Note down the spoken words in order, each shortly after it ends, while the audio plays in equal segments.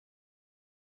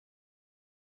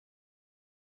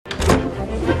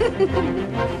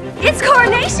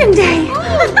Coronation Day!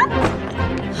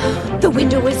 The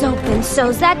window is open,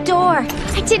 so's that door.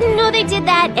 I didn't know they did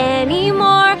that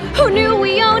anymore. Who knew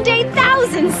we owned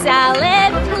 8,000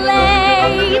 salad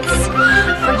plates?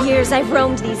 For years I've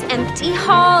roamed these empty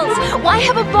halls. Why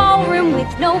have a ballroom with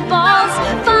no balls?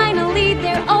 Finally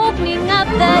they're opening up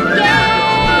the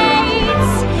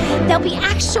gates. There'll be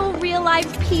actual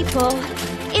real-life people.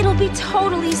 It'll be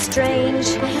totally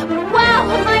strange. But wow,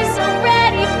 am I so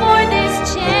ready for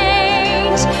this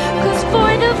change? 'Cause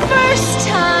for the first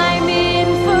time in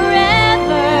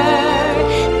forever,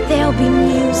 there'll be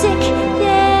music,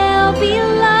 there'll be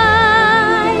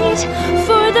light.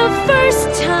 For the first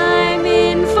time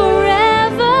in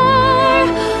forever,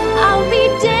 I'll be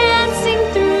dancing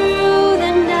through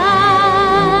the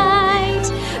night.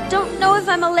 Don't know if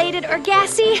I'm elated or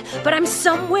gassy, but I'm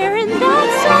somewhere in that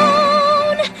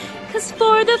zone. 'Cause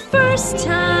for the first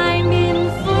time in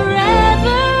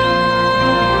forever,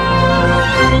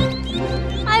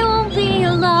 I won't be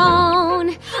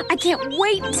alone. I can't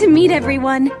wait to meet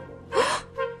everyone.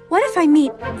 What if I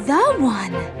meet the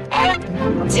one?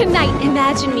 Tonight,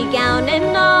 imagine me gown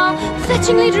and all,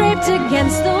 fetchingly draped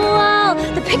against the wall,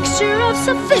 the picture of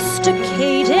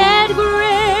sophisticated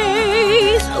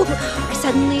grace. Ooh, I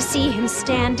suddenly see him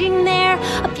standing there,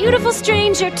 a beautiful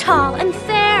stranger, tall and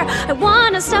fair. I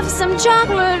wanna stuff some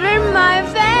chocolate in my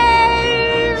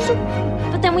face.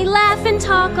 But then we laugh and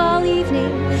talk all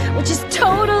evening, which is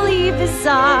totally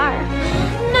bizarre.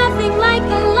 Nothing like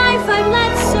the life I've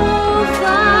led so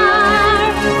far.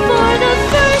 For the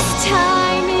first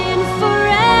time in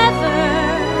forever,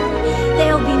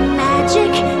 there'll be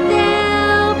magic,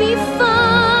 there'll be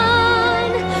fun.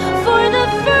 For the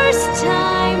first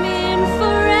time in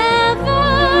forever,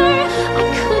 I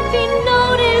could be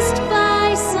noticed by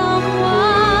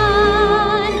someone.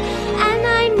 And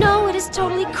I know it is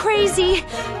totally crazy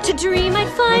to dream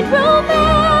I'd find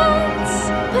romance,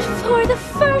 but for the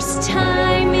first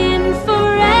time in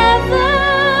forever,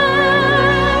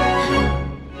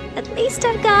 at least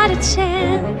I've got a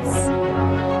chance.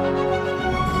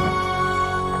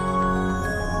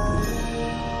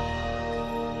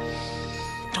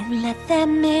 Don't let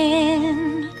them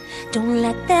in, don't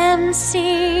let them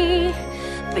see.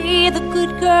 Be the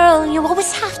good girl you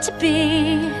always have to be.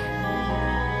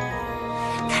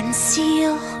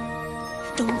 Conceal,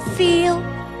 don't feel,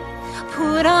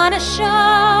 put on a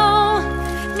show.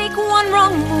 Make one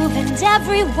wrong move and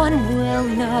everyone will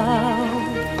know.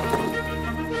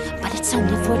 But it's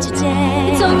only for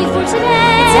today. It's only for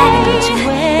today. It's agony to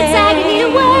wait. It's agony to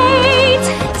wait.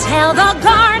 Tell the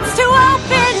guards to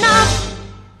open up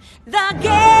the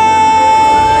gate.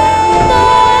 The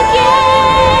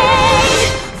gate.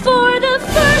 For the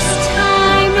first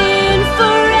time in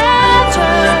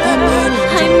forever,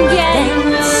 I'm getting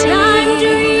what I'm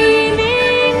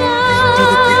dreaming of. Be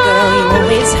the good girl you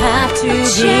always have to be. A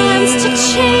chance to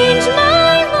change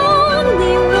my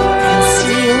lonely world.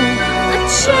 Conceal. A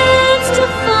chance to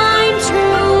find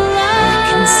true love.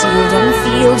 Conceal, don't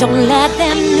feel, don't let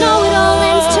them know.